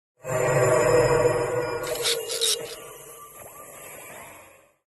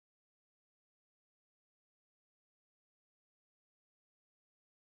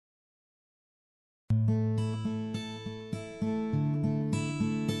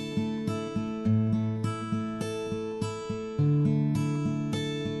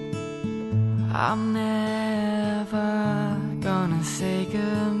I'm never gonna say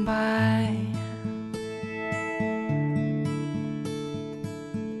goodbye,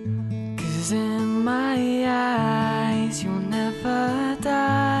 'cause in my eyes you'll never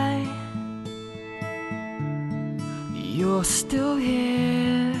die. You're still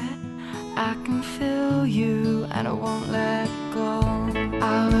here, I can feel you and I won't let go.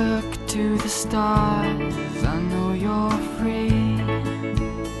 I look to the stars, I know you're free.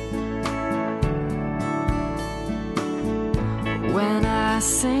 When I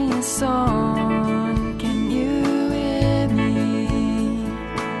sing a song, can you hear me?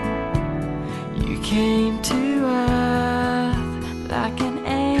 You came to earth like an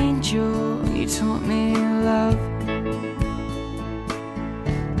angel, you taught me love.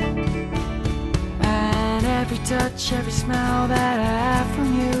 And every touch, every smile that I have from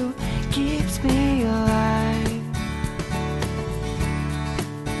you keeps me alive.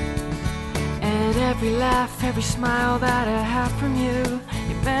 And every laugh, every smile that I have from you,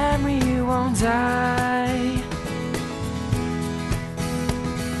 your memory won't die.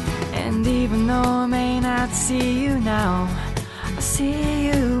 And even though I may not see you now, I'll see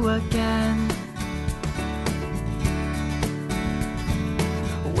you again.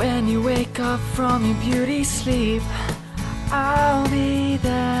 When you wake up from your beauty sleep, I'll be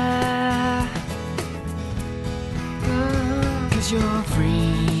there. 'Cause you're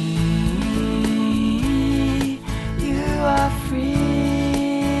free, you are free.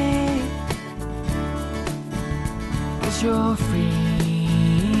 'Cause you're free,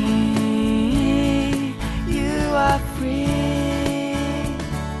 you are free.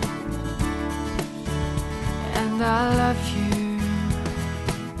 And I love you,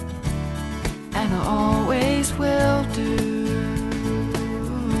 and I always will do.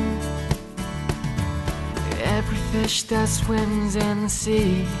 Every fish that swims in the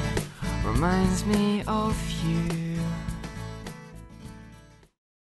sea reminds me of you.